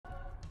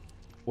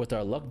With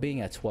our luck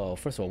being at 12,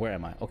 first of all, where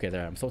am I? Okay,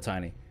 there, I'm so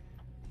tiny.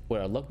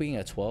 With our luck being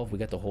at 12, we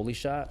got the holy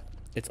shot.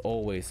 It's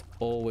always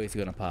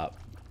gonna pop.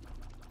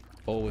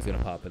 Always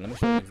gonna pop. And let me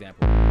show you an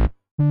example.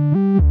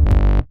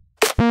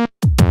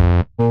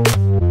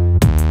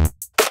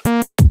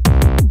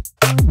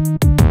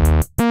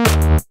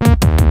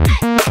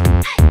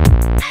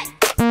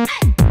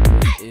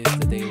 This is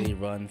the daily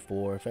run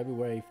for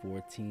February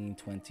 14,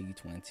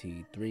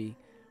 2023.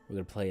 We're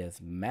gonna play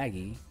as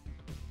Maggie.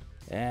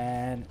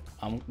 And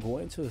I'm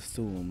going to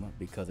assume,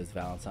 because it's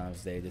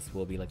Valentine's Day, this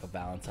will be like a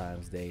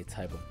Valentine's Day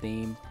type of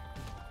theme.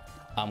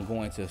 I'm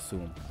going to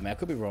assume. I mean, I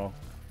could be wrong.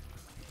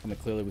 I mean,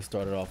 clearly we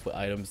started off with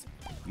items.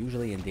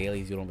 Usually in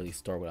dailies, you don't really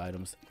start with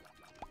items.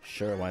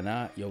 Sure, why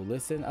not? Yo,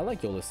 listen. I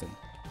like Yo, listen.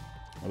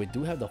 And we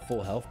do have the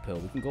full health pill.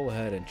 We can go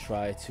ahead and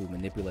try to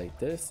manipulate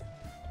this.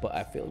 But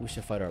I feel like we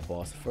should fight our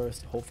boss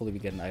first. Hopefully we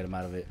get an item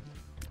out of it.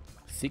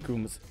 Secret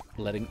rooms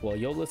letting, well,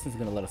 Yo Listen's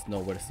gonna let us know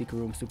where the secret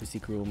room, super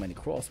secret room, any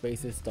crawl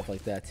spaces, stuff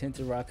like that.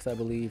 Tinted rocks, I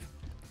believe.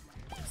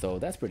 So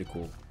that's pretty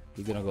cool.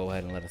 He's gonna go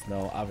ahead and let us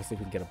know. Obviously,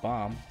 if we can get a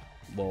bomb,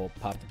 we'll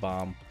pop the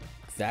bomb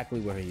exactly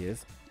where he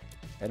is,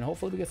 and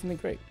hopefully we get something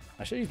great.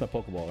 I should use my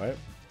Pokeball, right?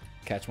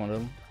 Catch one of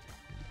them.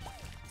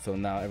 So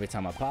now every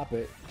time I pop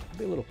it,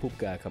 be a little poop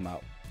guy come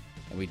out,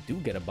 and we do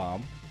get a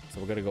bomb. So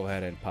we're gonna go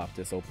ahead and pop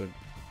this open.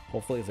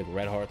 Hopefully it's like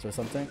red hearts or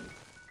something.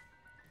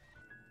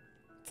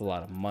 It's a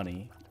lot of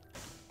money.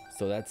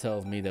 So that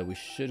tells me that we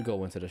should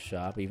go into the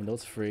shop, even though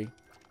it's free.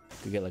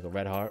 To get like a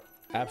red heart.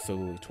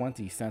 Absolutely,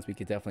 20 cents. We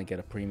could definitely get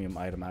a premium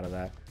item out of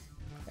that.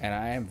 And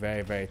I am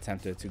very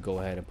tempted to go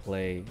ahead and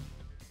play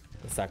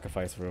the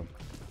sacrifice room,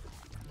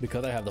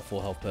 because I have the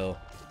full health pill.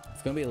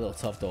 It's gonna be a little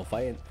tough though.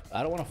 I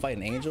don't want to fight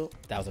an angel.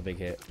 That was a big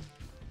hit.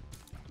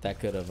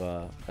 That could have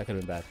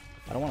been bad.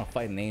 I don't want to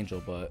fight an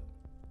angel, but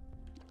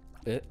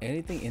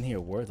anything in here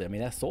worth it. I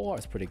mean, that soul heart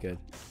is pretty good.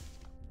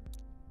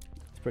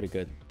 Pretty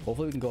good.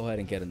 Hopefully we can go ahead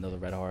and get another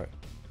red heart.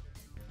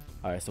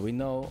 All right, so we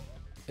know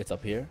it's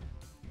up here.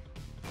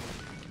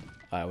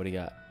 All right, what do you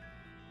got?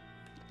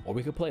 Or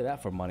we could play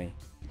that for money,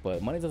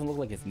 but money doesn't look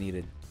like it's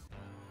needed.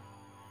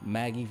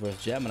 Maggie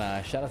versus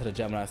Gemini. Shout out to the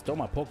Geminis. Throw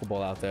my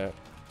Pokeball out there.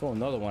 Throw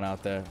another one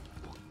out there.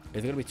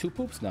 Is it gonna be two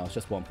poops? No, it's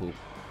just one poop.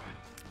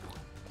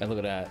 And look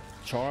at that.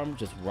 Charm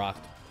just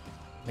rocked.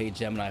 Made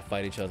Gemini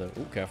fight each other.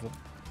 Ooh, careful.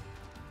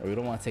 We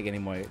don't want to take any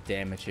more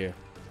damage here.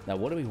 Now,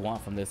 what do we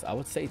want from this? I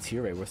would say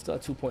tier rate. We're still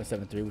at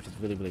 2.73, which is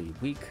really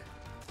weak.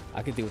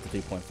 I could deal with the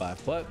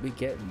 3.5, but we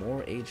get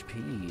more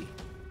HP.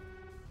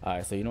 All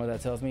right, so you know what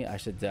that tells me? I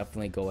should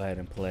definitely go ahead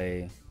and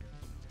play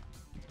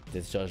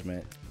this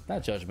judgment.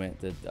 Not judgment,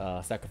 the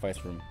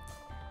sacrifice room.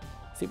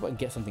 See if I can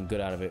get something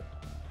good out of it.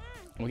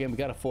 Again, we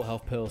got a full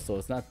health pill, so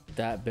it's not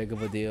that big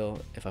of a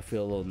deal. If I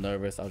feel a little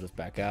nervous, I'll just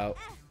back out.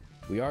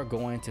 We are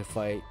going to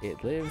fight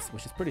It Lives,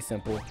 which is pretty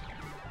simple.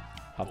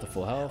 Hop to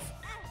full health.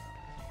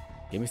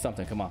 Give me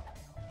something, come on.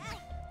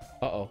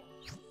 Uh-oh.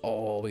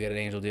 Oh, we got an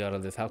angel deal out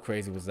of this. How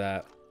crazy was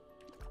that?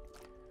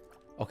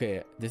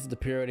 Okay, this is the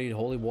purity. The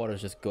holy water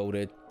is just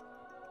goated.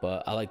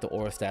 But I like the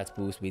aura stats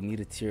boost. We need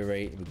a tier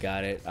rate. We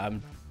got it. I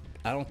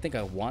don't think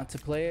I want to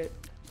play it.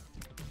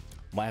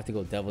 Might have to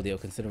go devil deal,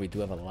 considering we do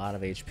have a lot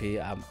of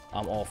HP. I'm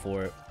all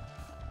for it.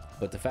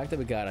 But the fact that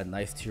we got a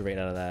nice tier rate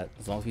out of that,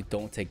 as long as we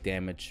don't take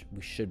damage,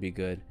 we should be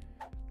good.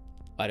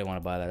 I didn't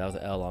want to buy that. That was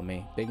an L on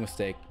me. Big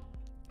mistake.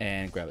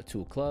 And grab a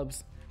 2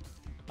 clubs.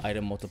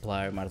 Item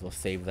multiplier, might as well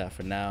save that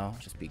for now.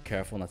 Just be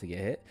careful not to get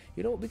hit.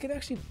 You know, we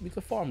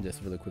could farm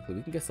this really quickly.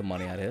 We can get some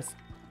money out of this.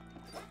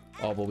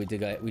 Oh, but we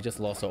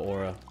just lost our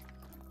aura.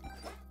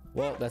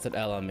 Well, that's an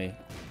L on me.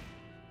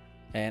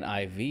 And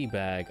IV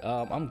bag.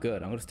 I'm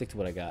good. I'm gonna stick to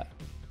what I got.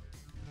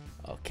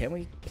 Oh, can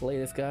we play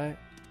this guy?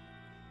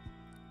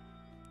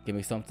 Give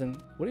me something.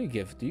 What do you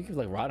give? Do you give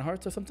like rotten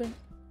hearts or something?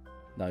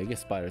 No, you get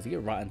spiders. You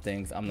get rotten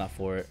things. I'm not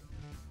for it.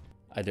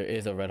 There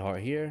is a red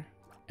heart here.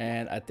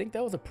 And I think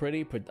that was a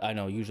pretty, I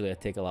know usually I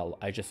take a lot,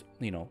 I just,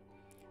 you know,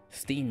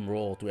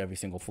 steamroll through every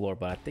single floor,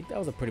 but I think that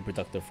was a pretty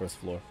productive first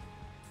floor.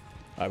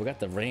 All right, we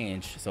got the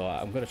range, so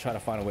I'm going to try to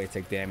find a way to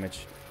take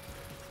damage.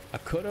 I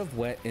could have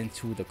went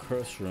into the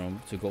curse room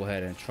to go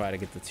ahead and try to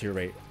get the tier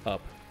rate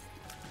up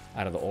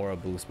out of the aura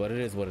boost, but it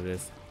is what it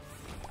is.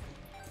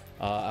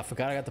 I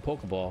forgot I got the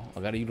Pokeball. I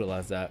got to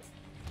utilize that.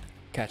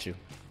 Catch you.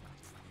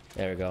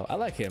 There we go. I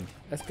like him.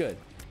 That's good.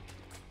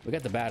 We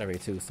got the battery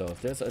too, so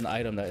if there's an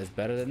item that is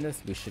better than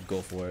this, we should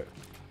go for it.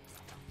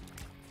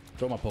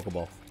 Throw my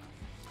Pokeball.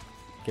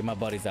 Get my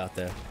buddies out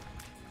there.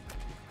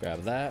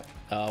 Grab that.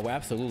 We're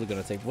absolutely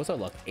gonna take, what's our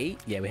luck? 8?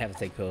 Yeah, we have to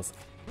take pills.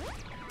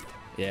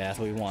 Yeah, that's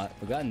what we want.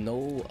 We got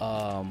no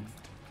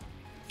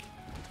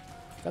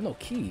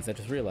keys. I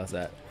just realized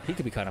that. He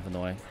could be kind of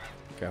annoying.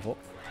 Careful.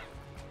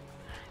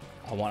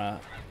 I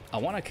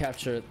wanna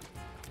capture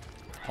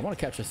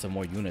some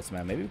more units,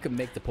 man. Maybe we could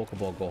make the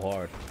Pokeball go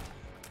hard.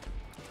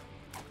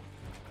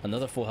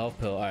 Another full health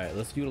pill. All right,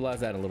 let's utilize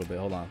that a little bit.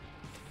 Hold on.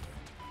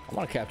 I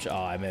want to capture.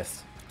 Oh, I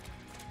missed.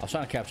 I was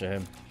trying to capture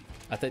him.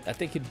 I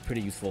think he'd be pretty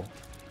useful.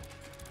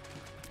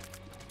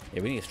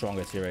 Yeah, we need a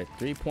stronger tier rate.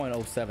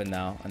 3.07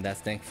 now, and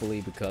that's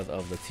thankfully because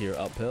of the tier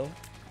up pill.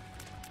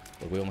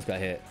 But we almost got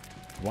hit.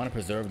 We want to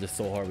preserve this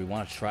so hard. We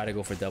want to try to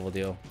go for Devil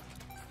Deal.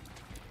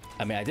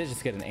 I mean, I did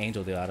just get an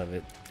Angel Deal out of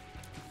it.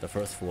 The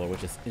first floor,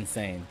 which is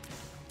insane.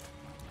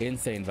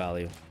 Insane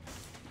value.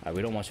 Alright,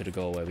 we don't want you to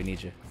go away. We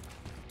need you.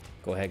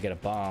 Go ahead, get a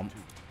bomb.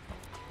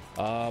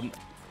 I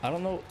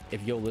don't know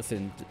if Yo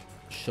Listen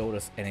showed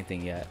us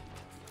anything yet.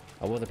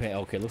 I wasn't paying.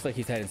 Okay, looks like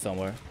he's heading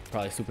somewhere.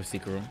 Probably super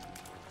secret room.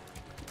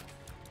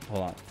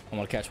 Hold on. I'm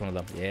gonna catch one of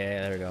them.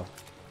 Yeah, there we go.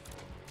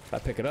 If I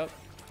pick it up,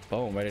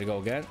 boom, ready to go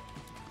again.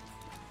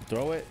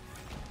 Throw it.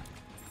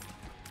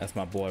 That's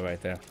my boy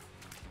right there.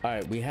 All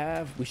right,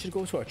 we should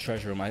go to our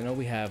treasure room. I know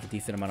we have a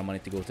decent amount of money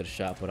to go to the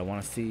shop, but I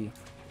want to see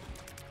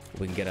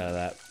what we can get out of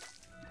that.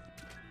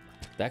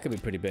 That could be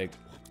pretty big.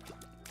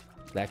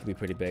 That could be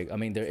pretty big. I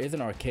mean, there is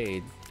an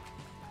arcade,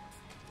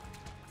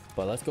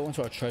 but let's go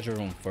into our treasure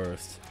room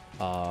first.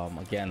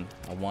 Again,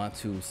 I want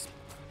to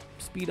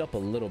speed up a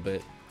little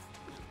bit.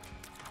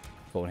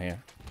 Go in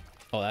here.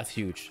 Oh, that's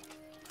huge.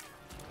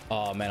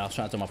 Oh man, I was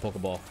trying to throw my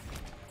Pokeball. All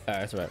right,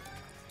 that's all right.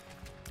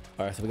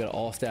 All right, so we got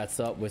all stats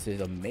up, which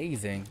is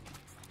amazing.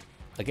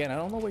 Again, I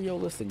don't know where Yo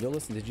Listen. Yo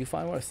Listen, did you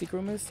find where our secret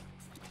room is?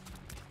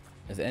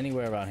 Is it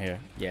anywhere around here?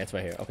 Yeah, it's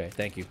right here. Okay,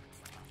 thank you.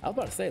 I was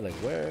about to say, like,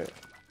 where?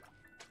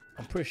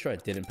 I'm pretty sure I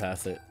didn't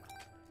pass it.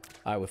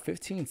 All right, with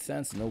 15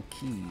 cents, no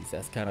keys.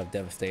 That's kind of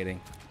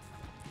devastating.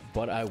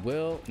 But I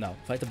will... No,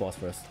 fight the boss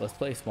first. Let's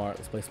play smart.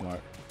 Let's play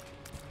smart.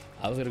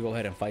 I was going to go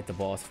ahead and fight the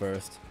boss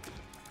first.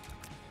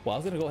 Well, I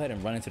was going to go ahead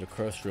and run into the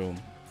curse room.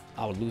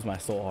 I would lose my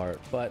soul heart.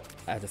 But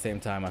at the same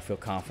time, I feel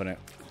confident.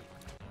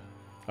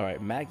 All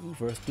right, Maggie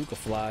versus Duke of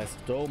Flies.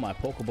 Throw my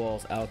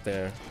Pokeballs out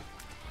there.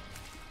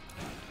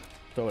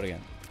 Throw it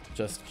again.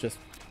 Just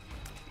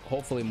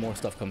hopefully more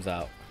stuff comes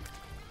out.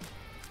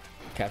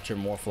 Capture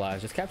more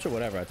flies. Just capture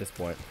whatever at this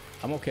point.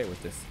 I'm okay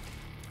with this.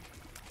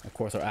 Of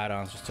course, our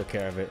add-ons just took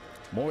care of it.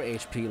 More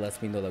HP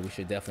lets me know that we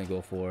should definitely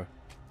go for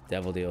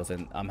Devil Deals,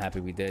 and I'm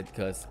happy we did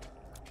because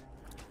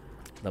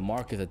the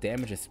mark is a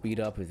damage and speed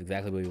up is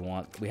exactly what we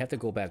want. We have to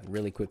go back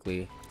really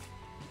quickly.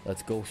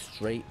 Let's go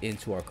straight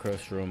into our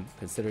curse room,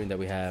 considering that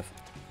we have...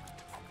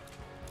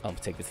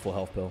 take this full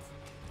health pill.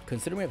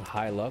 Considering we have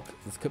high luck,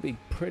 this could be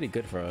pretty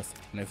good for us.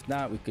 And if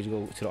not, we could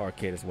go to the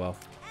arcade as well.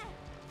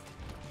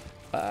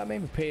 I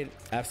mean, we paid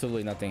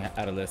absolutely nothing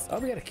out of this. Oh,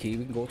 we got a key.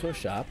 We can go to a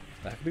shop.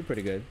 That could be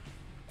pretty good.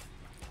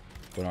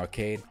 For an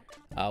arcade.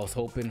 I was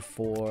hoping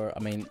for... I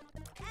mean,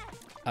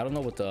 I don't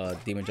know what the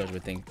Demon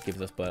Judgment thing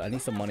gives us, but I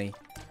need some money.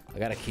 I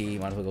got a key.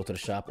 Might as well go to the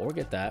shop or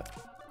get that.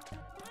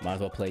 Might as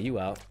well play you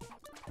out.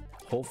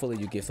 Hopefully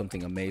you give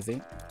something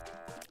amazing.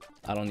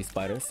 I don't need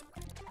spiders.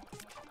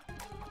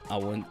 I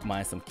wouldn't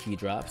mind some key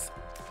drops.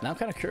 Now I'm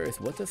kind of curious,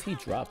 what does he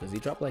drop? Does he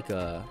drop like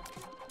a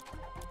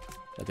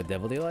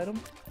Devil Deal item?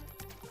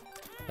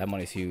 That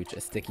money's huge.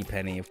 A sticky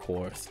penny, of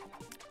course.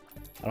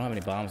 I don't have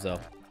any bombs though.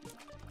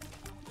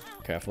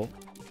 Careful.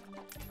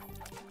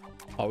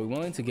 Are we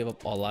willing to give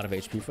up a lot of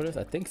HP for this?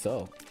 I think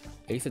so.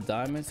 Ace of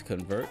Diamonds,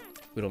 convert.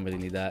 We don't really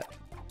need that.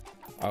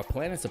 Our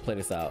plan is to play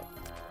this out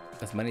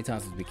as many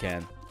times as we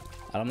can.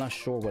 I'm not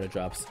sure what it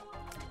drops.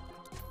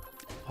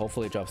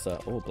 Hopefully it drops a...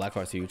 Oh, Black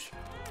Heart's huge.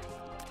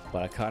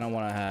 But I kind of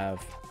want to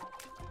have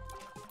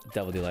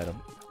Devil Deal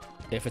item.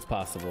 If it's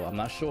possible. I'm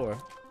not sure.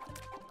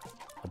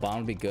 A bomb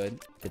would be good.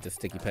 Get the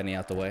sticky penny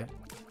out the way.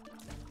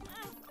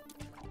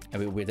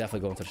 And we're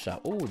definitely going to the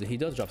shop. Oh, he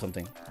does drop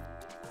something.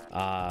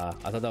 I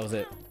thought that was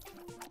it.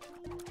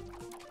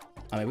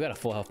 I mean, we got a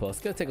full health pill. It's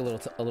gonna take a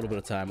little bit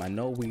of time. I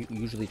know we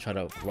usually try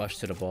to rush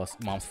to the boss,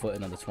 Mom's Foot,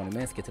 in under 20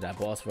 minutes, get to that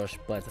boss rush,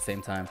 but at the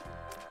same time,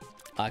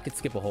 I could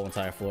skip a whole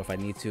entire floor if I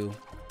need to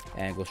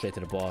and go straight to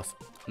the boss.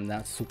 I'm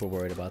not super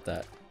worried about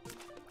that.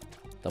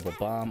 Double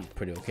bomb,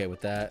 pretty okay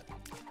with that.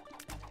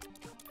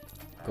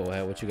 Go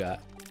ahead, what you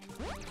got?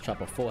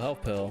 Chop a full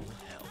health pill,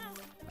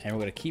 and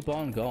we're gonna keep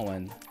on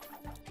going.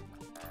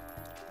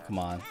 Come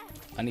on,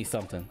 I need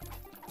something.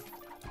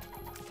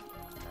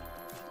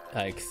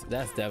 Yikes,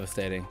 that's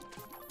devastating.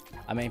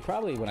 I mean,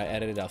 probably when I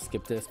edit it, I'll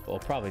skip this. Well,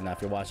 probably not.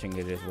 If you're watching,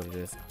 it is what it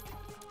is.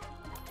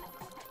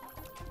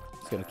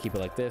 Just gonna keep it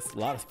like this. A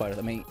lot of spiders.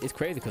 I mean, it's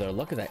crazy because our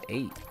luck is at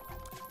 8.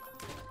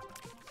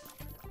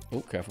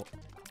 Oh, careful.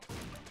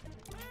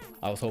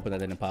 I was hoping that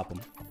didn't pop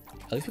them.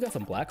 At least we got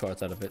some black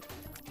hearts out of it.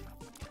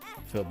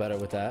 Feel better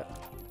with that.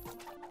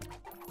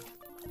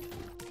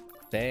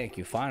 Thank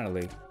you,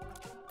 finally.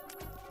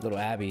 Little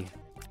Abby.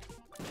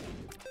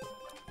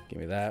 Give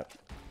me that.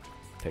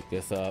 Pick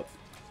this up.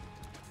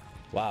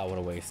 Wow, what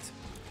a waste.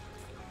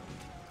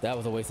 That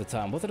was a waste of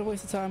time. Was it a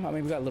waste of time? I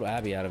mean, we got a little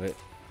Abby out of it.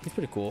 He's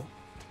pretty cool.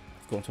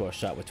 Let's go into our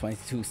shop with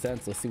 22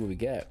 cents. Let's see what we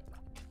get.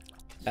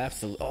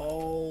 Absolutely.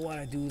 Oh, why'd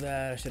I do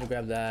that? I should have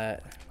grabbed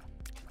that.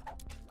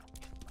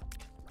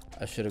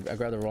 I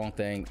grabbed the wrong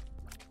thing.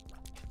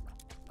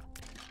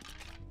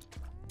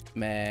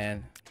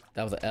 Man,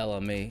 that was an L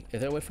on me.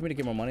 Is there a way for me to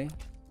get more money?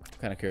 I'm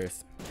kind of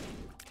curious.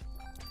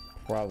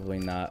 Probably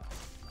not.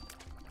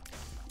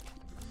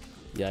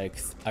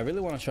 Yikes. I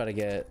really want to try to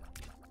get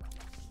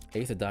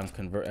Ace of Diamonds,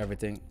 convert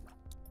everything.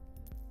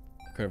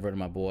 Converted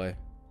my boy.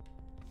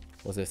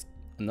 What's this?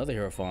 Another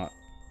hero font.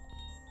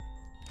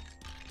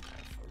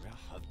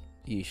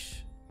 Yeesh.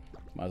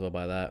 Might as well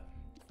buy that.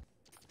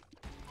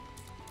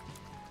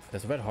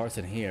 There's red hearts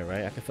in here,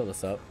 right? I can fill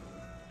this up.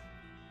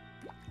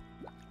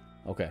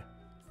 Okay.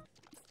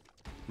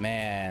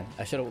 Man,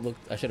 I should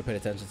have paid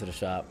attention to the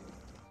shop.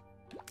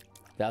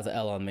 That was an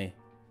L on me.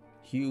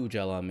 Huge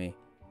L on me.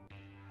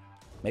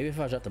 Maybe if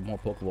I dropped more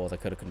Pokeballs, I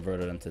could have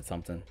converted them to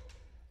something.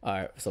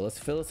 Alright, so let's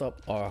fill this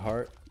up our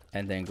heart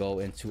and then go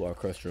into our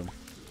curse room.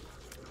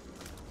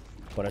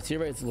 But our tier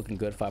rate is looking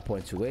good,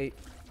 5.28.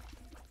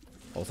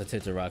 Also,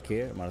 tinted rock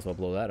here. Might as well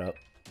blow that up.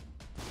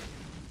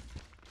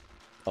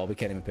 Oh, we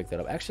can't even pick that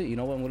up. Actually, you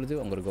know what I'm going to do?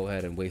 I'm going to go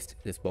ahead and waste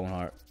this bone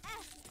heart.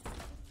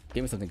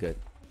 Give me something good.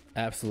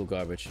 Absolute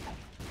garbage.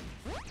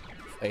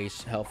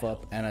 H health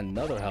up and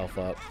another health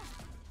up.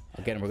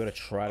 Again, we're going to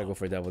try to go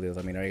for Devil Deals.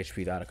 I mean, our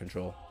HP is out of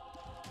control.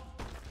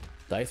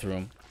 Dice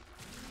room.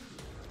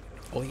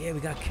 Oh, yeah, we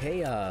got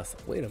Chaos.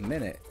 Wait a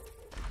minute.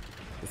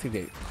 This could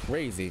get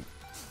crazy.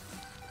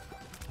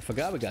 I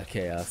forgot we got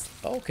Chaos.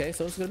 Okay,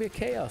 so it's going to be a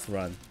Chaos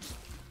run.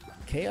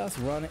 Chaos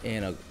run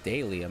in a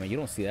daily. I mean, you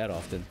don't see that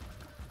often.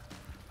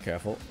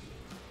 Careful.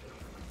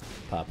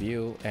 Pop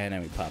you, and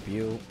then we pop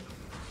you.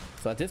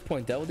 So at this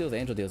point, Devil Deals,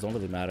 Angel Deals don't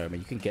really matter. I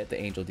mean, you can get the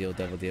Angel Deal,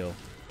 Devil Deal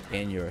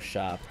in your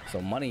shop.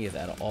 So money is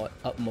at an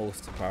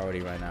utmost priority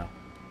right now.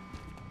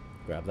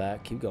 Grab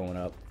that. Keep going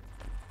up.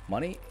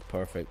 Money?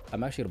 Perfect.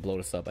 I'm actually going to blow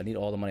this up. I need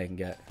all the money I can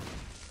get.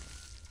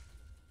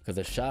 Because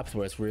the shop's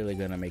where it's really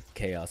going to make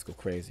Chaos go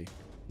crazy.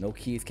 No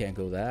keys, can't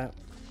go that.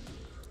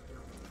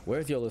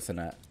 Where's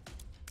Yolison at?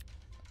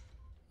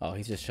 Oh,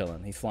 he's just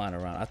chilling. He's flying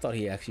around. I thought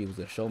he actually was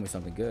going to show me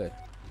something good.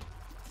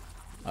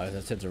 Alright,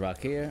 let's hit the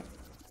rock here.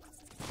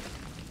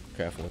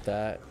 Careful with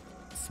that.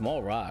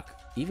 Small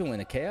rock. Even when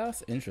the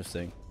Chaos?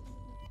 Interesting.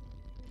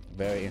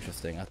 Very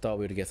interesting. I thought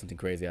we would get something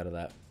crazy out of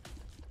that.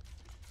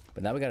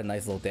 But now we got a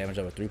nice little damage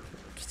of a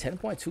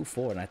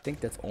 10.24, and I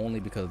think that's only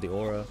because of the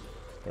aura.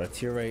 But our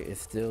tier rate is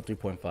still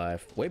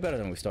 3.5. Way better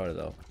than we started,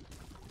 though.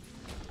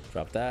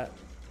 Drop that.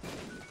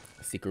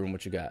 Secret room,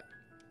 what you got?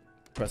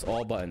 Press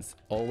all buttons.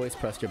 Always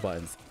press your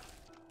buttons.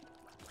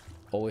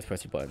 Always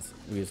press your buttons.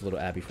 We use a little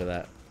Abby for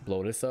that.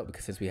 Blow this up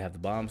because since we have the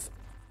bombs,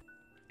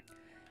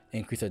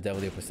 increase our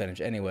Devil Deal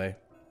percentage anyway.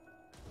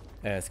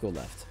 And let's go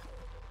left.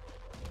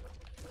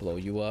 Blow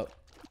you up.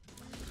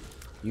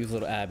 Use a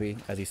little Abby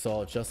as you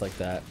saw, just like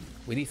that.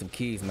 We need some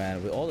keys,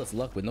 man. With all this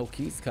luck with no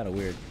keys, it's kind of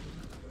weird.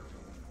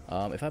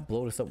 If I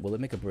blow this up, will it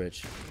make a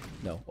bridge?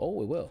 No.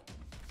 Oh, it will.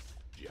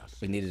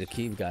 We needed a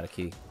key. We got a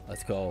key.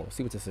 Let's go.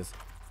 See what this is.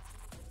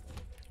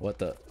 What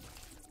the?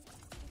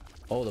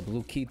 Oh, the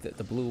blue key.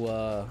 The blue,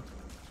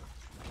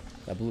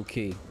 that blue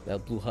key.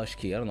 That blue hush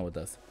key. I don't know what it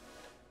does.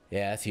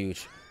 Yeah, that's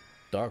huge.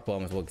 Dark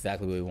Bomb is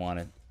exactly what we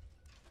wanted.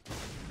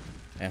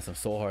 And some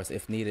soul hearts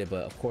if needed.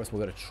 But of course,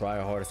 we're going to try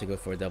our hardest to go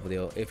for a Devil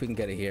Deal. If we can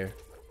get it here.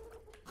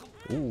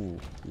 Ooh,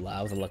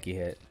 that was a lucky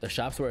hit. The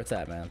shop's where it's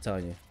at, man. I'm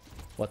telling you.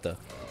 What the?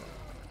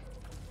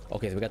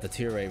 Okay, so we got the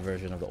tier rate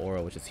version of the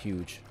aura, which is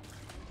huge.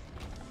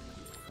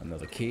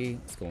 Another key.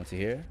 Let's go into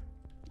here.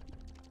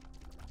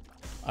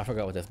 I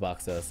forgot what this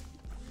box does.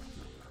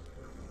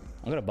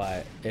 I'm gonna buy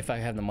it. If I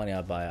have the money,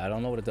 I'll buy it. I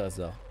don't know what it does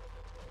though.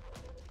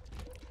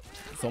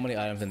 So many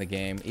items in the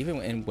game.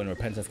 Even when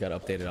Repentance got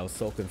updated, I was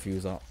so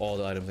confused on all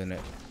the items in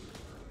it.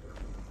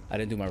 I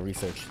didn't do my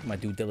research, my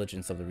due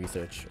diligence of the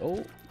research.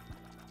 Oh,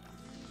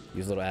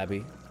 use a little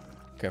Abby.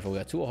 Careful, we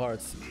got 2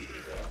 hearts.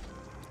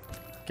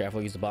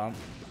 Careful, use the bomb.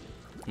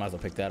 Might as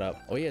well pick that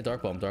up. Oh yeah,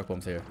 Dark Bomb. Dark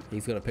Bomb's here.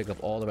 He's gonna pick up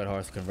all the red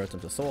hearts, convert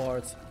them to soul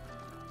hearts,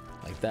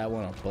 like that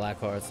one, or black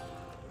hearts.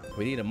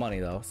 We need the money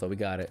though, so we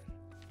got it.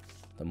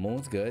 The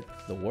moon's good.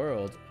 The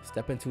world.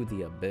 Step into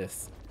the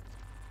abyss.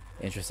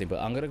 Interesting, but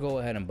I'm gonna go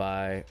ahead and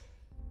buy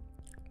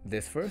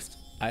this first.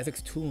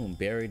 Isaac's Tomb,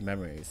 Buried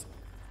Memories.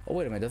 Oh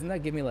wait a minute, doesn't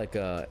that give me like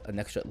an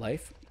extra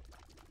life?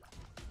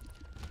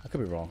 I could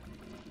be wrong.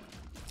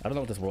 I don't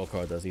know what this world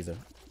card does either.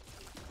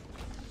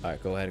 All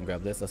right, go ahead and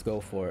grab this. Let's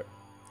go for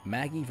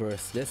Maggie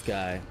versus this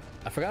guy.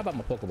 I forgot about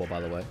my Pokeball,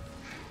 by the way.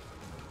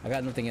 I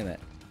got nothing in it.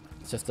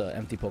 It's just an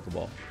empty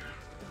Pokeball.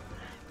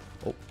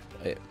 Oh,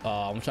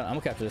 I'm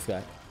gonna capture this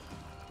guy.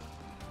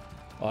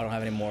 Oh, I don't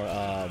have any more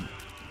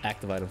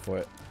active item for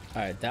it.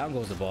 All right, down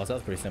goes the boss. That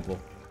was pretty simple.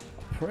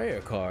 A prayer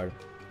card.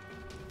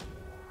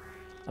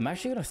 I'm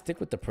actually gonna stick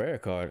with the prayer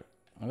card.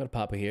 I'm gonna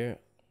pop it here.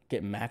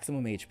 Get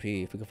maximum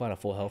HP. If we can find a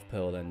full health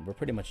pill, then we're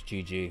pretty much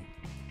GG.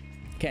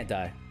 Can't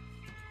die.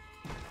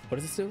 What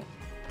does this do?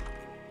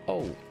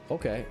 Oh,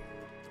 okay.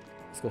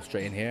 Let's go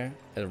straight in here.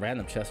 A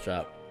random chest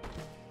drop.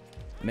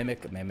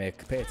 Mimic,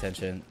 mimic. Pay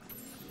attention.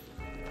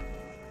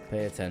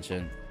 Pay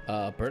attention.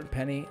 Burnt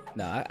penny.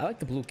 Nah, I like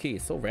the blue key.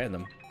 It's so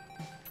random.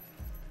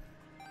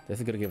 This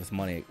is gonna give us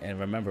money. And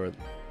remember,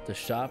 the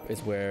shop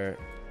is where.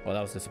 Well,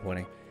 that was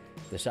disappointing.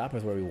 The shop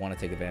is where we want to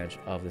take advantage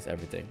of this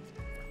everything.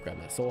 Grab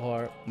that soul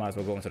heart. Might as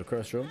well go into the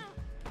curse room.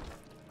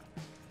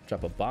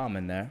 Drop a bomb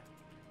in there.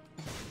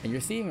 And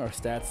you're seeing our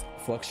stats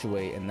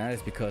fluctuate, and that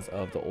is because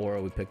of the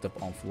aura we picked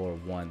up on floor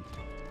 1.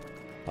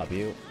 Pop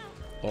you.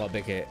 Oh,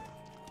 big hit.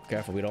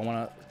 Careful, we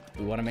want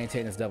to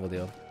maintain this Devil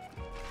Deal.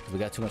 We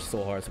got too much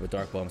soul hearts with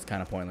Dark Bomb. It's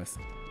kind of pointless.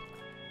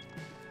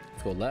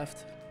 Let's go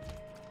left.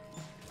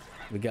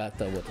 We got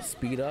the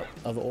speed up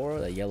of the aura,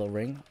 the yellow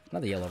ring.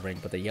 Not the yellow ring,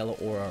 but the yellow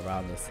aura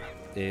around us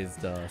is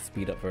the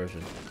speed up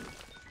version.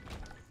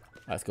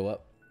 Let's go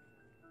up.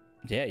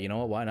 Yeah, you know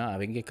what? Why not? If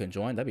we can get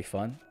conjoined, that'd be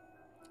fun.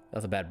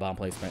 That's a bad bomb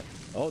placement.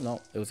 Oh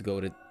no, it was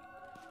goated.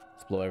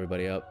 Let's blow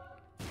everybody up.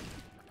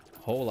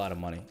 Whole lot of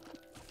money.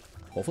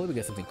 Hopefully we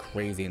get something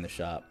crazy in the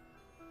shop.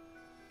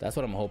 That's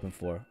what I'm hoping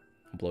for.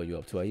 I'll blow you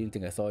up too. I didn't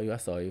think I saw you. I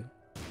saw you.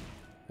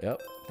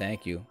 Yep.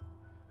 Thank you.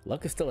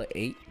 Luck is still at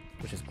 8,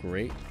 which is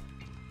great.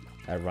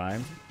 I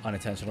rhymed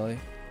unintentionally.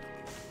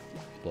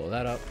 Blow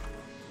that up.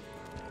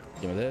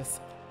 Give me this.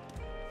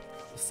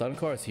 The sun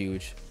card's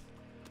huge.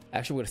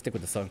 Actually, we're gonna stick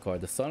with the sun card.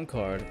 The sun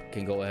card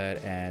can go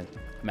ahead and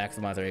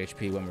maximize our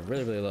HP when we're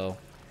really, really low.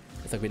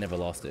 It's like we never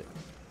lost it.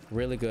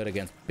 Really good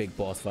against big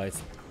boss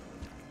fights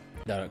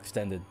that are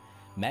extended.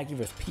 Maggie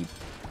vs. Peep.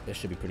 This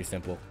should be pretty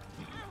simple.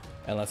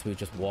 Unless we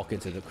just walk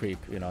into the creep,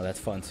 you know, that's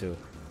fun too.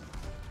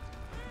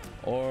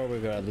 Or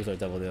we're gonna lose our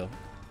double deal.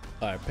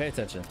 Alright, pay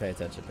attention, pay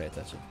attention, pay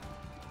attention.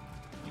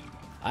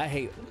 I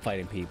hate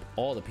fighting Peep.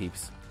 All the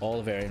Peeps. All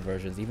the variant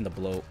versions, even the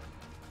bloat.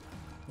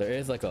 There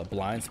is like a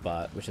blind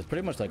spot, which is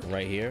pretty much like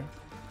right here.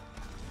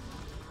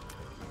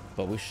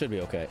 But we should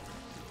be okay.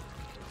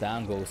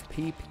 Down goes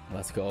Peep.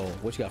 Let's go.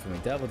 What you got for me?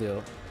 Devil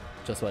deal.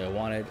 Just what I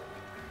wanted.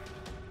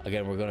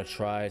 Again, we're gonna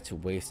try to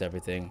waste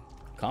everything.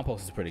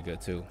 Compost is pretty good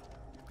too.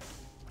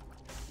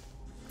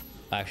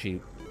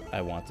 Actually,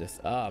 I want this.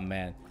 Oh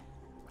man.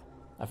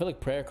 I feel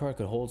like prayer card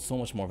could hold so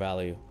much more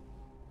value.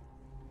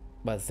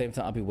 But at the same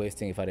time, I'll be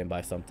wasting if I didn't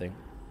buy something.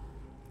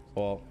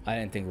 Well, I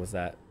didn't think it was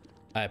that.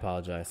 I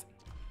apologize.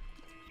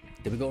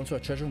 Did we go into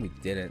our treasure room? We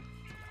didn't.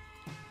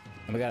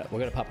 And we're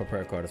gonna pop a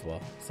prayer card as well.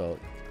 So,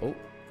 oh,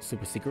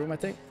 super secret room, I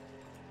think.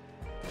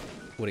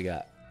 What do you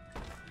got?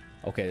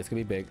 Okay, this could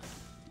be big.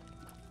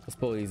 Let's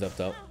pull these up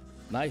though.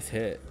 Nice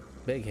hit.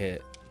 Big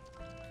hit.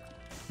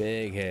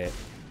 Big hit.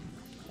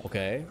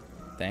 Okay.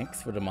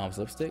 Thanks for the mom's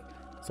lipstick.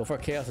 So far,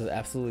 Chaos has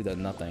absolutely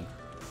done nothing.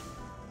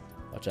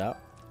 Watch out.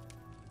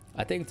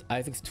 I think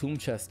Isaac's tomb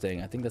chest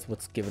thing. I think that's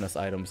what's giving us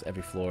items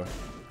every floor.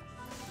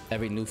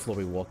 Every new floor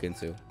we walk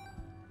into.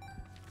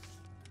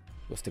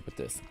 We'll stick with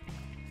this.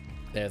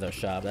 There's our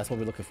shop. That's what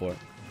we're looking for.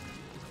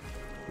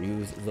 We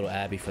use little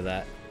Abby for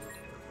that.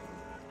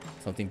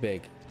 Something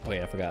big. Oh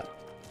yeah, I forgot.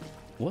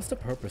 What's the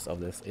purpose of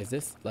this? Is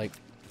this like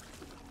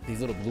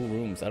these little blue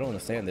rooms? I don't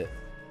understand it.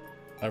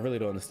 I really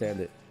don't understand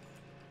it.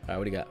 All right,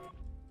 what do you got?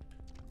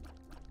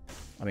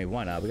 I mean,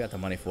 why not? We got the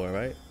money for it,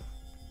 right?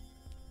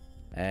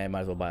 And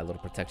might as well buy a little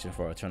protection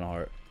for our Eternal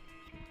Heart.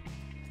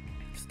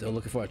 Still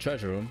looking for our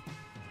treasure room.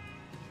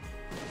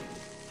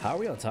 How are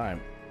we on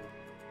time?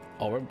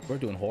 Oh, we're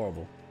doing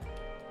horrible.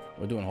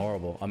 We're doing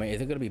horrible. I mean,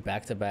 is it going to be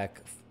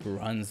back-to-back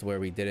runs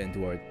where we didn't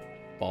do our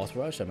boss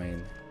rush? I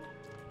mean,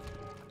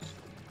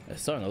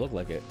 it's starting to look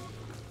like it.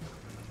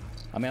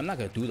 I mean, I'm not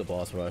going to do the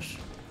boss rush,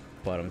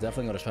 but I'm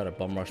definitely going to try to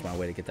bum rush my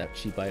way to get that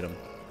cheap item.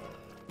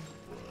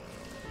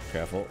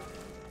 Careful.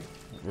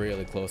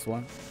 Really close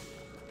one.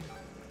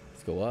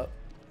 Let's go up.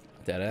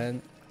 Dead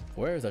end.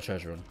 Where is our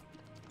treasure room?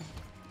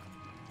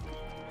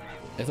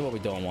 This is what we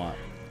don't want.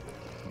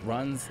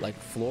 Runs like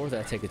floors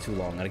that take it too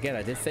long. And again,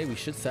 I did say we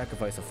should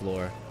sacrifice a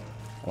floor.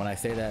 When I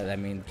say that, I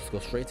mean just go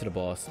straight to the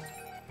boss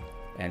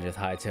and just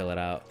hightail it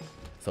out.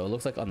 So it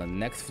looks like on the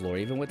next floor,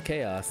 even with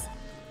Chaos,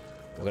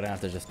 we're gonna have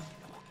to just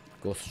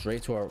go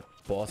straight to our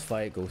boss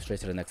fight, go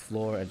straight to the next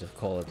floor, and just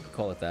call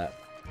it that.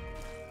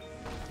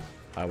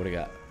 All right, what do you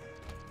got?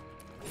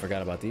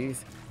 Forgot about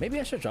these. Maybe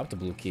I should drop the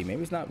blue key.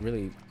 Maybe it's not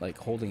really like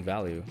holding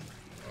value.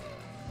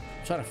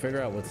 I'm trying to figure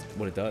out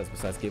what it does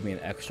besides give me an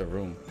extra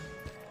room.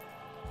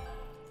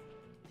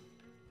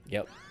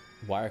 Yep.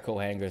 Wire coat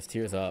hangers,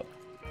 tears up.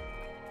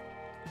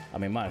 I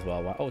mean, might as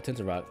well. Oh,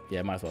 tinted rock.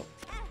 Yeah, might as well.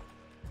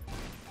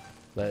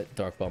 Let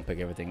dark bump pick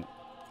everything.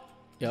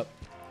 Yep.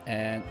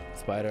 And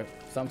spider.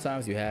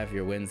 Sometimes you have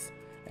your wins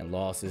and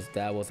losses.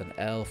 That was an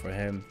L for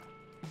him.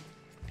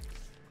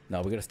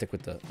 No, we're gonna stick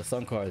with the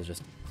sun card. Is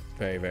just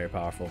very, very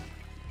powerful.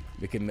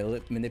 We can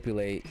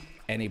manipulate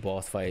any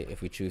boss fight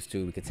if we choose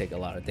to. We could take a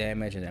lot of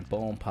damage and then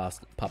boom,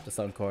 pop the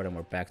sun card and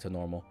we're back to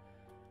normal.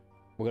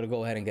 We're gonna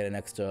go ahead and get an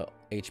extra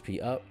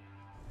HP up.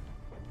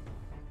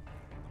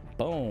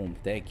 Boom,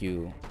 thank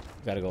you.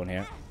 Gotta go in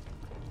here.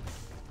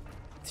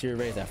 Tier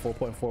raise at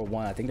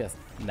 4.41. I think that's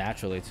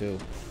naturally too.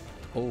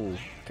 Oh,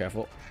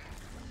 careful.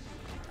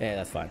 Yeah,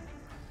 that's fine.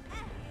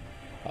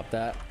 Pop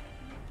that.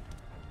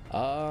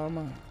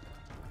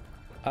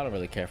 I don't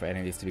really care for any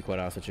of these, to be quite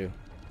honest with you.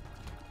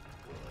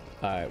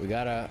 All right, we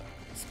gotta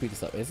speed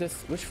this up. Is this,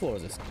 which floor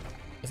is this?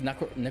 It's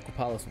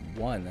Necropolis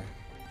 1.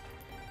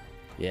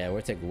 Yeah,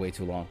 we're taking way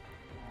too long.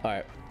 All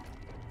right,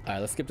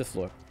 let's skip this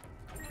floor.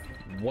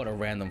 What a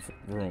random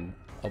room.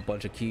 A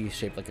bunch of keys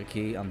shaped like a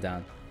key. I'm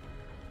down.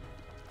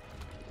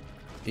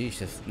 Eesh,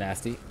 just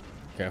nasty.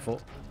 Careful.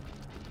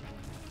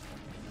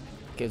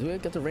 Okay, do we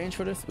get the range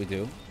for this? We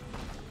do.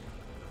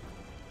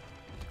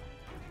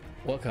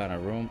 What kind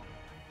of room?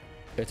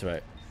 It's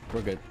right.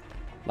 We're good.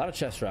 A lot of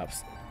chest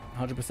drops.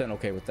 100%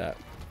 okay with that.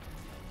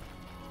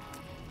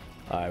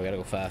 Alright, we gotta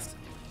go fast.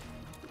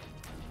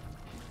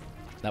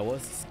 That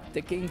was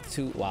sticking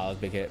to... Wow, that was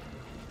a big hit.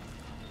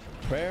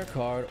 Prayer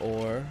card,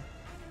 or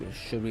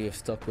should we have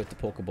stuck with the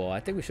Pokeball? I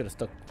think we should have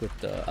stuck with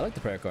the... I like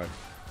the prayer card.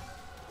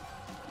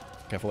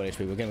 Careful with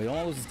HP. Again, we don't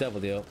want to lose this Devil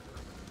Deal.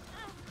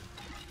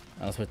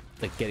 Unless we're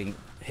like getting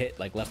hit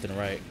like left and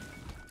right.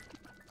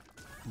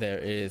 There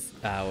is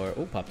our...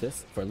 Oh, pop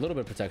this for a little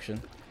bit of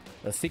protection.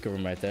 A secret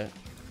room right there.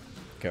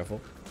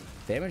 Careful.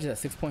 Damage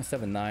is at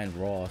 6.79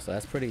 raw, so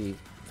that's pretty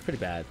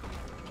bad.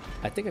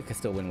 I think I can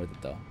still win with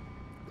it though.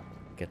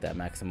 Get that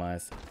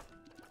maximized.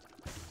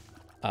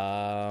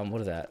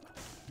 What is that?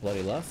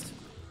 Bloody Lust?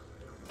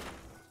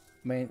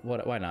 I mean,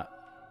 what? Why not?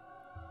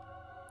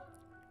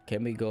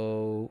 Can we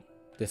go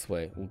this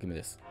way? Well, give me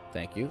this.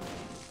 Thank you.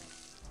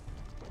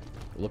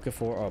 Looking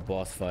for our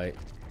boss fight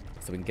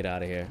so we can get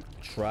out of here.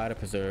 Try to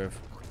preserve.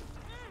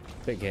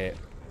 Big hit.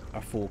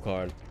 Our full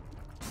card.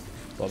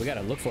 Well, we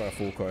gotta look for our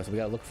full card, so we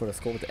gotta look for the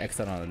skull with the X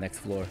on the next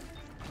floor.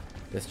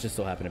 This just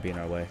so happened to be in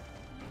our way.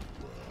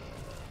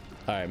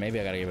 Alright, maybe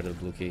I gotta get rid of the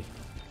blue key.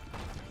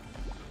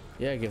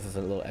 Yeah, it gives us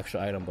a little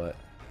extra item, but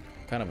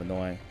kind of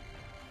annoying.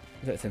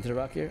 Is that Cinder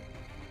Rock here?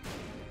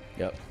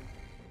 Yep.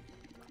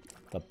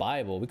 The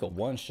Bible. We could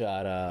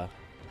one-shot,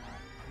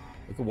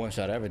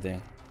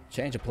 everything.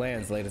 Change of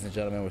plans, ladies and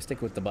gentlemen. We're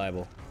sticking with the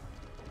Bible.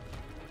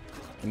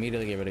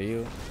 Immediately get rid of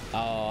you.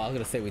 Oh, I was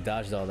gonna say we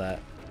dodged all that.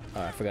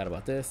 Alright, I forgot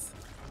about this.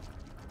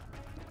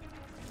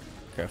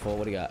 Careful,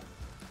 what do you got?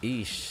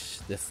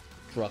 Eesh,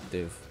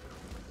 destructive.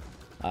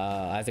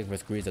 Isaac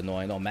vs. Greed's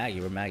annoying. No,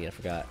 Maggie, we're Maggie, I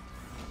forgot.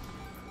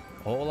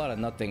 A whole lot of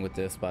nothing with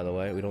this, by the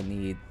way. We don't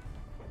need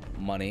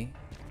money.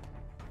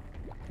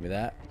 Give me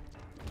that.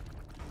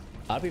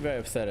 I'd be very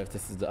upset if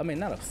this is the, I mean,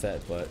 not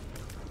upset, but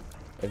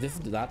if this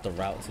is not the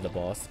route to the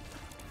boss,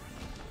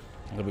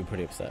 I'm gonna be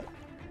pretty upset.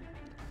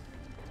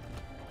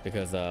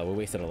 Because we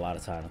wasted a lot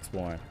of time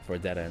exploring for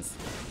dead ends.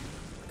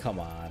 Come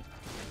on.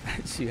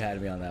 She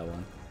had me on that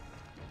one.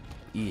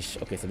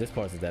 Eesh. Okay, so this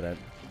part's a dead end.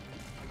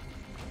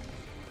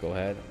 Go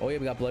ahead. Oh yeah,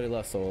 we got Bloody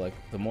Lust, so like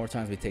the more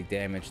times we take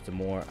damage, the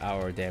more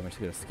our damage is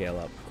gonna scale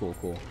up. Cool,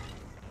 cool.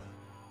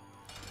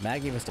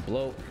 Mag gave us the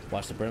bloat.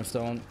 Watch the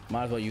brimstone.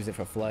 Might as well use it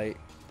for flight.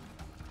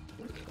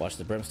 Watch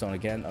the brimstone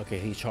again. Okay,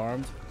 he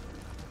charmed.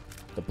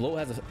 The bloat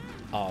has a...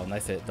 Oh,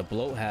 nice hit. The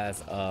bloat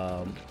has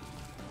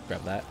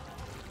grab that.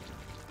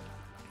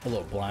 A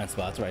little blind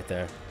spots right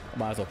there.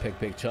 Might as well pick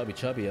Big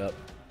Chubby up.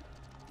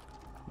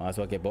 Might as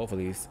well get both of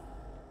these.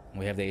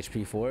 We have the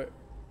HP for it.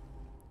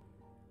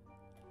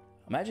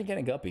 Imagine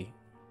getting Guppy.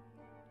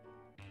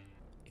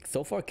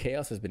 So far,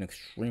 Chaos has been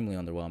extremely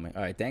underwhelming.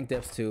 All right, Dank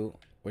Depths 2.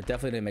 We're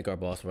definitely gonna make our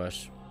boss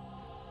rush.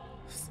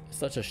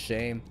 Such a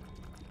shame.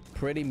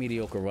 Pretty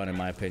mediocre run in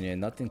my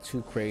opinion. Nothing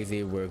too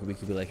crazy where we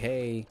could be like,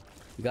 hey,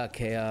 we got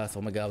Chaos.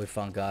 Oh my God, we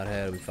found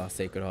Godhead. We found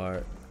Sacred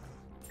Heart.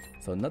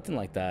 So nothing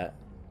like that.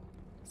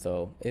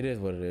 So it is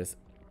what it is.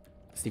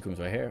 Secret room's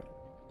right here.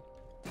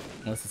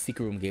 Unless the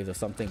secret room gave us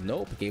something.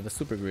 Nope, it gave us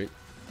Super Greed.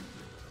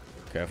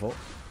 Careful.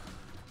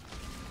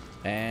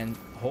 And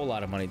a whole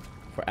lot of money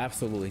for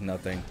absolutely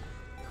nothing.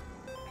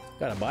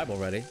 Got a Bible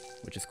ready,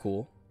 which is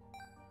cool.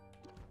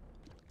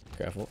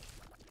 Careful.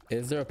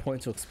 Is there a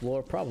point to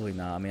explore? Probably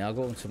not. I mean, I'll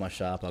go into my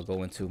shop. I'll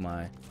go into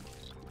my...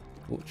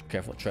 Ooh,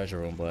 careful, treasure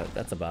room, but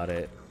that's about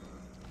it.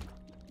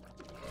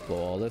 Blow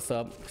all this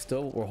up.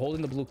 Still, we're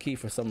holding the blue key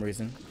for some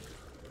reason.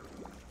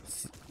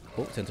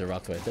 Oh, Tinted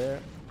Rocks right there.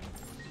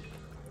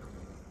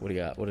 What do you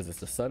got? What is this?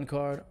 The Sun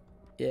card?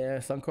 Yeah,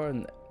 Sun card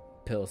and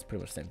pills,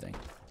 pretty much the same thing.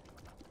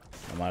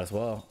 I might as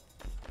well.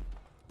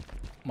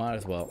 Might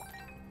as well.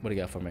 What do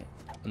you got for me?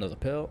 Another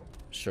pill?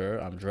 Sure.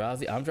 I'm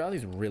drowsy. I'm drowsy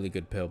is a really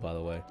good pill, by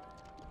the way.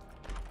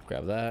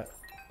 Grab that.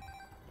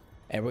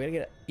 And we're gonna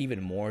get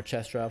even more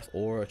chest drops,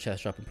 or a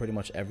chest drop in pretty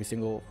much every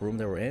single room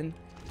that we're in.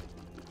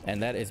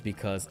 And that is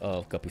because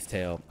of Guppy's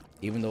tail.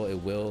 Even though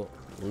it will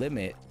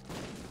limit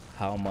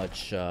how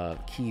much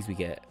keys we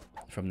get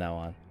from now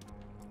on.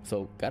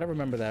 So gotta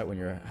remember that when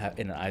you're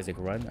in an Isaac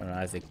run, or an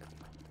Isaac,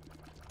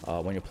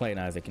 when you're playing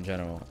Isaac in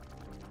general.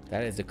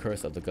 That is the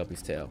curse of the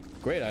Guppy's tail.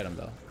 Great item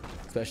though,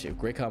 especially a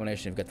great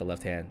combination if you've got the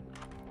left hand.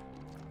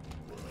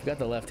 If you got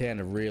the left hand,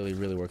 it really,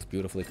 really works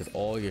beautifully because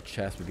all your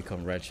chests will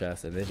become red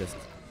chests, and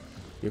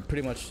you're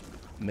pretty much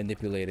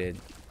manipulated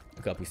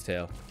Guppy's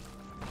tail.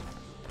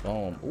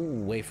 Boom.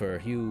 Ooh, wafer,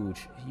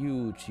 huge,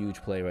 huge,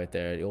 huge play right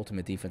there. The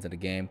ultimate defense in the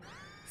game.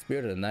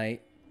 Spirit of the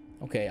Night.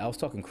 Okay, I was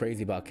talking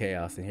crazy about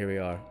Chaos, and here we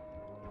are.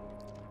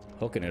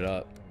 Hooking it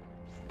up.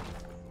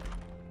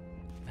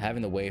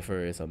 Having the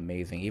wafer is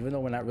amazing. Even though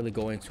we're not really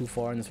going too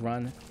far in this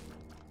run,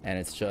 and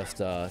it's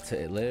just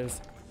it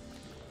lives,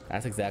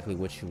 that's exactly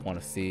what you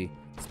want to see.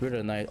 Spirit of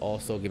the Night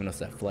also giving us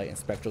that flight and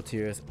spectral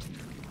tears.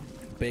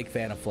 Big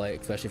fan of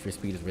flight, especially if your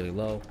speed is really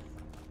low.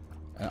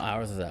 And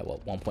ours is at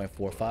what,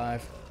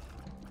 1.45.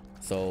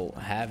 So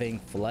having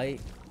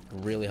flight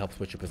really helps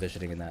with your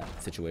positioning in that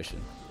situation.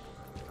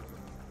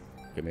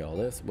 Give me all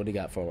this. What do you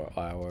got for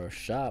our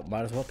shop?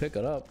 Might as well pick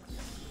it up.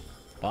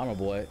 Bomber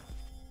boy.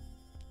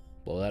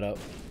 Blow that up.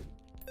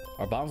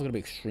 Our bomb's gonna be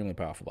extremely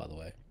powerful, by the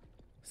way.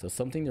 So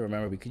something to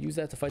remember, we could use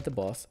that to fight the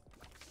boss.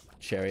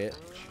 Chariot.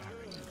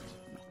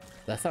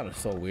 That sounded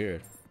so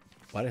weird.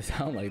 Why did it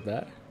sound like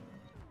that?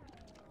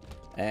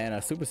 And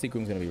our super secret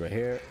room's gonna be right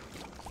here.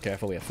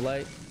 Careful, we have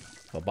flight.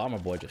 But Bomber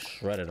Boy just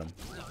shredded him.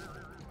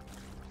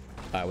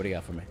 Alright, what do you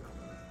got for me?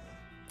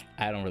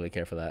 I don't really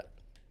care for that.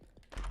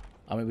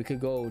 I mean, we could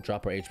go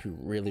drop our HP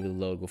really, really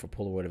low, go for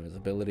Polaroid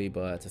invisibility,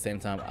 but at the same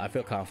time, I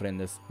feel confident in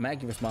this. Matt,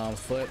 give us Mom's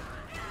foot.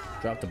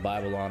 Drop the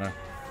Bible on her.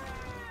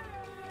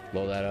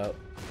 Blow that up.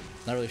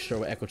 Not really sure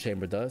what Echo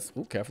Chamber does.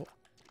 Ooh, careful.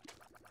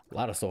 A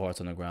lot of soul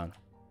hearts on the ground.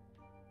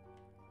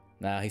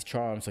 Nah, he's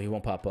charmed, so he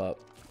won't pop up.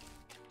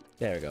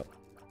 There we go.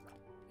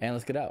 And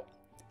let's get out.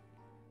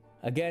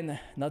 Again,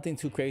 nothing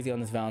too crazy on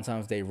this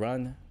Valentine's Day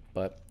run,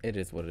 but it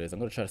is what it is. I'm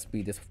going to try to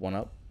speed this one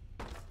up.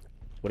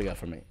 What do you got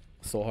for me?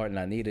 Soul heart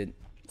not needed.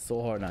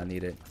 Soul heart not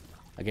needed.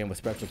 Again, with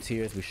Spectral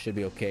Tears, we should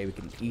be okay. We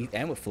can eat,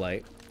 and with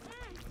Flight.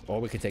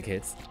 Or we can take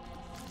hits.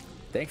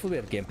 Thankfully, we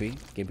have Gimpy.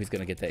 Gimpy's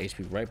going to get that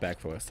HP right back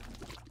for us.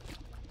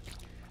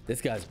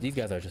 These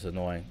guys are just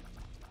annoying.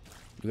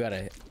 You got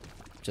to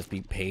just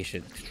be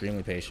patient.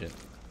 Extremely patient.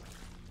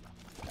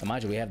 And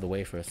mind you, we have the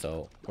wafer,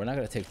 so we're not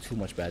going to take too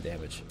much bad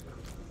damage.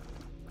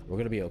 We're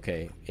going to be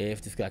okay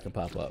if this guy can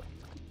pop up.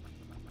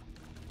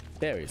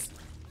 There he is.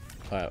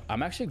 Alright,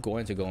 I'm actually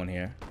going to go in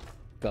here.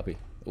 Guppy.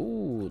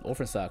 Ooh,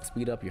 Orphan Sock.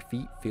 Speed up your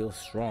feet. Feel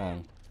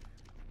strong.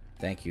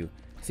 Thank you.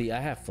 See, I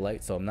have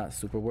Flight, so I'm not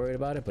super worried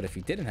about it. But if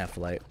you didn't have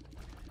Flight,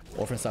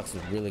 Orphan Socks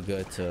is really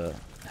good to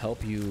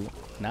help you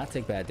not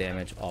take bad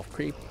damage off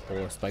creep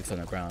or spikes on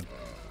the ground.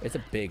 It's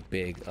a big,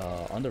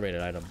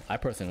 underrated item. I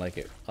personally like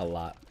it a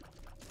lot.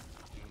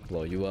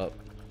 Blow you up.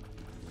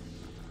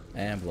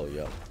 And blow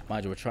you up.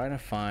 Mind you, we're trying to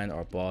find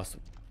our boss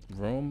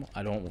room.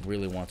 I don't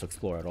really want to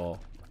explore at all,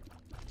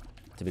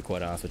 to be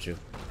quite honest with you.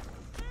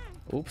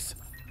 Oops.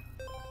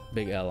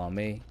 Big L on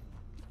me.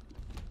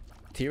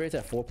 T rate's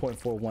at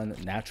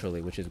 4.41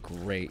 naturally, which is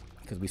great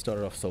because we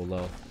started off so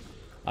low.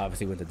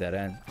 Obviously went to dead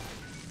end.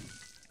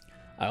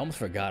 I almost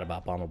forgot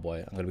about Bomber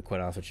Boy. I'm gonna be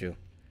quite honest with you.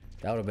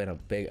 That would have been a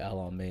big L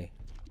on me.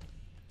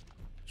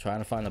 Trying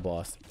to find the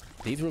boss.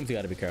 These rooms you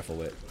got to be careful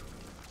with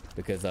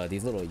because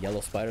these little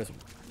yellow spiders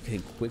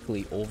can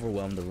quickly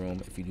overwhelm the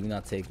room if you do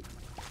not take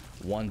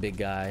one big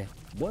guy.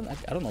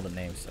 I don't know the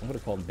names. I'm gonna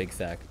call them Big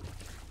Sack.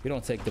 If you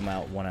don't take them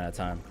out one at a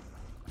time,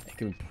 it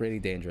can be pretty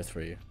dangerous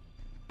for you.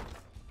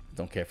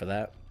 Don't care for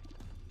that.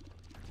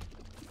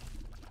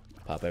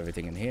 Pop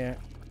everything in here.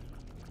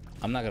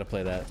 I'm not gonna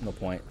play that. No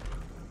point.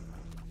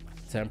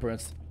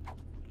 Temperance.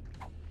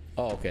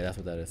 Oh, okay, that's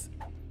what that is.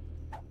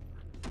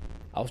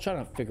 I was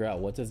trying to figure out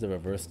what does the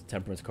reverse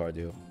Temperance card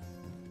do.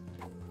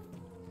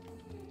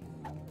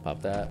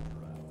 Pop that.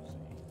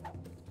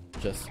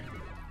 Just,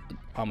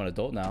 I'm an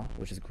adult now,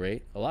 which is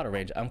great. A lot of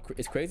range.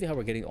 It's crazy how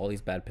we're getting all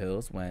these bad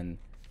pills when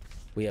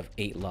we have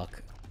 8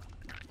 luck.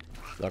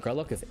 Like, our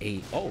luck is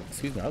 8. Oh,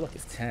 excuse me, our luck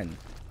is 10.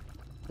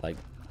 Like,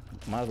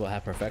 might as well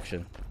have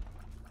perfection.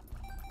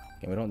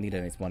 Okay, we don't need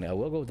any money. I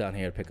will go down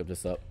here to pick up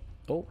this up.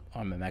 Oh,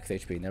 I'm at max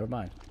HP. Never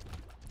mind.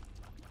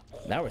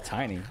 Now we're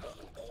tiny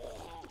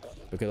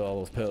because of all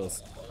those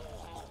pills.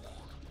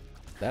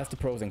 That's the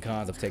pros and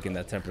cons of taking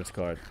that Temperance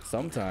card.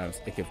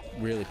 Sometimes it can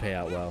really pay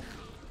out well.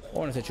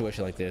 Or in a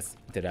situation like this,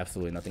 it did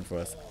absolutely nothing for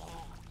us.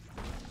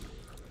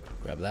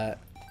 Grab that.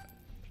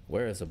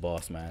 Where is the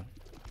boss, man?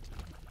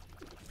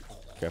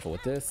 Careful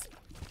with this.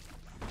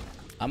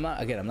 I'm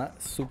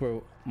not super,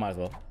 might as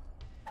well.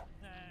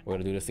 We're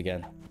gonna do this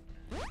again.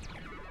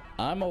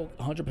 I'm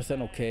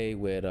 100% okay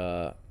with,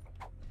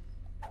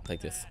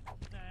 like this.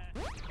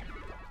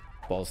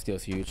 Ball of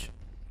Steel's huge.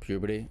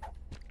 Puberty.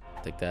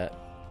 Take that.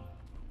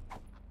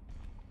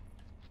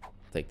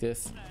 Take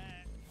this.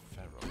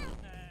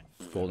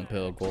 Golden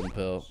pill, golden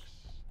pill.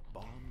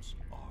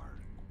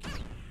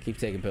 Keep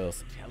taking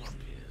pills.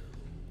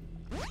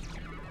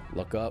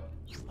 Look up.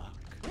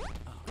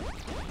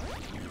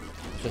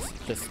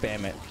 Just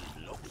spam it.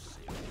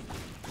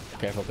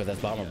 Careful, because that's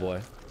Bomber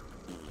Boy.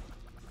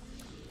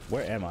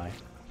 Where am I?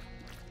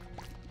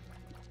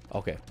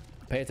 Okay,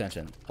 pay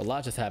attention. A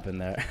lot just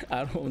happened there.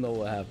 I don't know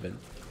what happened.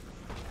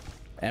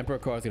 Emperor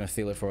card's gonna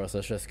steal it for us.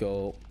 Let's just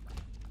go.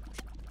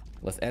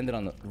 Let's end it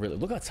on the. Really,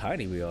 look how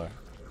tiny we are.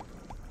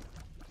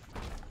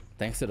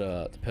 Thanks to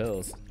the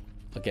pills,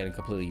 are getting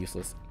completely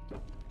useless.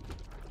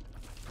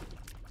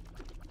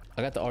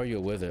 I got the Are You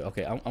a Wizard?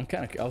 Okay, I'm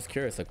kind of. I was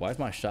curious, like, why is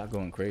my shot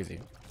going crazy?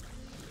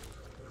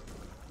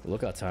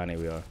 Look how tiny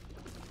we are.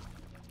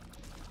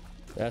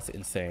 That's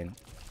insane.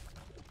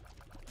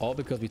 All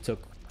because we took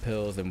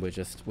pills and we're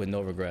just with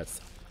no regrets.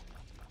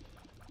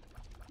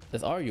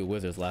 This Are You a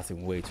Wizard is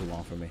lasting way too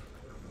long for me.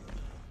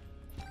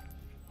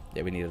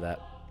 Yeah, we needed that.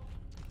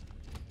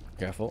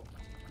 Careful.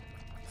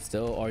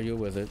 Still Are You a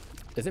Wizard?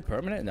 Is it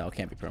permanent? No, it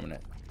can't be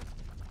permanent.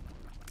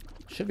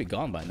 Should be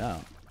gone by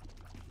now.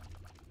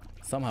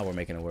 Somehow we're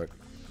making it work.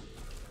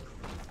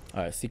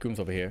 Alright, Secret Room's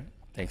over here.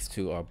 Thanks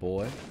to our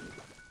boy.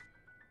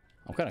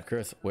 I'm kind of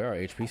curious where our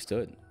HP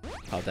stood.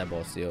 How'd that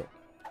ball steal?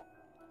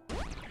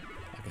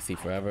 I can see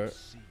forever.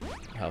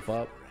 Health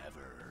up.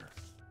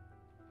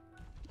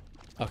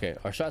 Okay,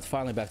 our shot's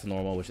finally back to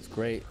normal, which is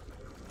great.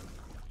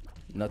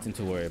 Nothing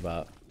to worry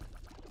about.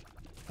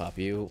 Pop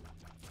you.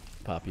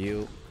 Pop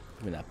you.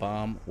 Give me that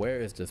bomb.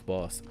 Where is this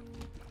boss?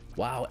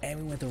 Wow, and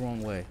we went the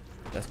wrong way.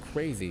 That's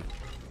crazy.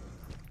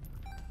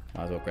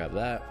 Might as well grab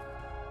that.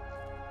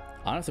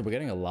 Honestly, we're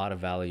getting a lot of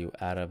value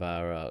out of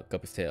our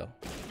Guppy's Tail,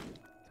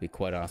 to be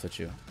quite honest with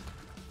you.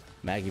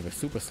 Maggie for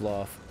Super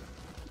Sloth.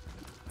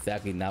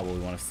 Exactly not what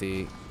we want to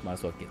see. Might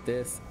as well get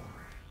this.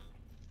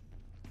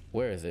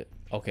 Where is it?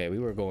 Okay, we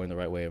were going the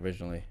right way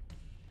originally.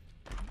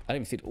 I didn't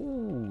even see it.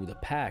 Ooh, the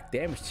pack.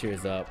 Damage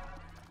tiers up.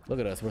 Look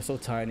at us. We're so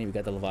tiny. We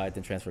got the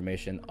Leviathan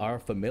transformation. Our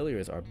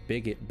familiars are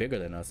bigger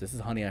than us. This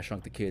is Honey, I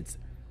Shrunk the Kids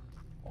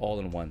all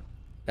in one.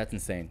 That's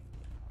insane.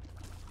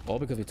 All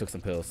because we took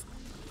some pills.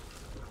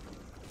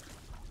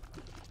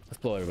 Let's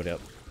blow everybody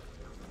up.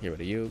 Get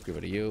rid of you. Get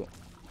rid of you.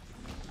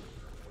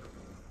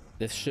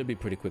 This should be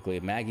pretty quickly.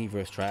 Maggie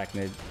versus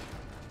Trachnid.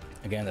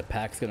 Again, the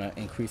pack's going to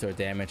increase our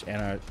damage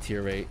and our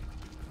tier rate.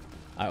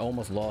 I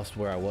almost lost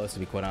where I was, to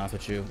be quite honest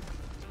with you.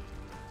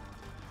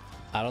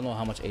 I don't know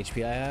how much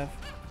HP I have.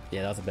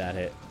 Yeah, that was a bad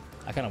hit.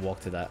 I kind of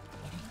walked to that.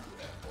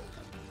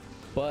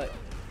 But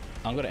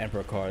I'm going to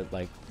Emperor card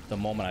like the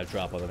moment I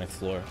drop on the next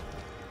floor.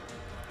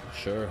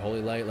 Sure,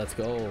 Holy Light, let's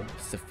go.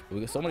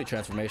 We got so many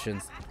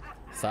transformations.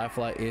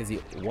 Sci-Fly is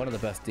one of the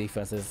best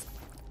defenses.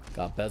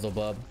 Got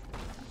Beelzebub.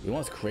 You know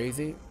what's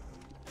crazy?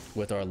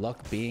 With our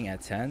luck being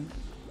at 10,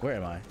 where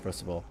am I,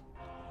 first of all?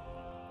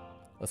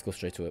 Let's go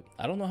straight to it.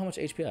 I don't know how much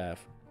HP I have.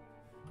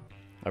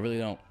 I really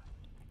don't.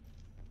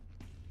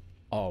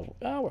 Oh,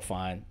 we're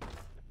fine.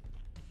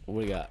 What do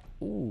we got?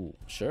 Ooh,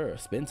 sure.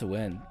 Spin to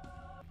win.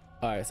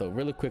 All right, so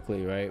really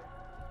quickly, right?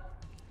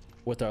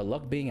 With our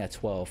luck being at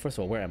 12, first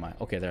of all, where am I?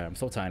 Okay, there. I'm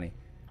so tiny.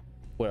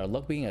 With our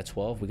luck being at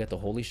 12, we get the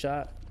Holy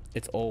Shot.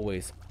 It's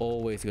always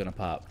gonna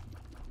pop.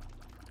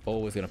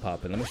 Always gonna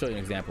pop. And let me show you an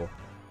example.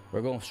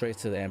 We're going straight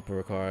to the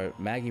Emperor card.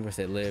 Maggie versus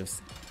It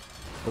Lives.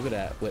 Look at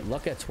that. With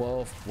luck at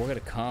 12, we're gonna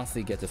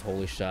constantly get this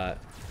Holy Shot.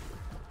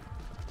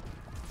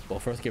 Well,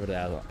 first give it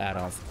the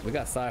add-ons. We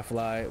got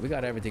Sci-Fly. We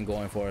got everything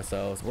going for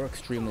ourselves. We're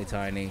extremely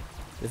tiny.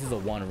 This is a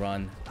one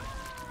run.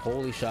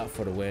 Holy Shot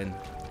for the win.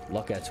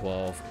 Luck at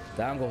 12.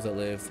 Down goes It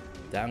Lives.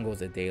 Down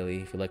goes It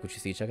Daily. If you like what you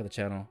see, check out the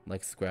channel.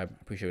 Like, subscribe.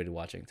 Appreciate you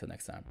watching. Until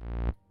next time.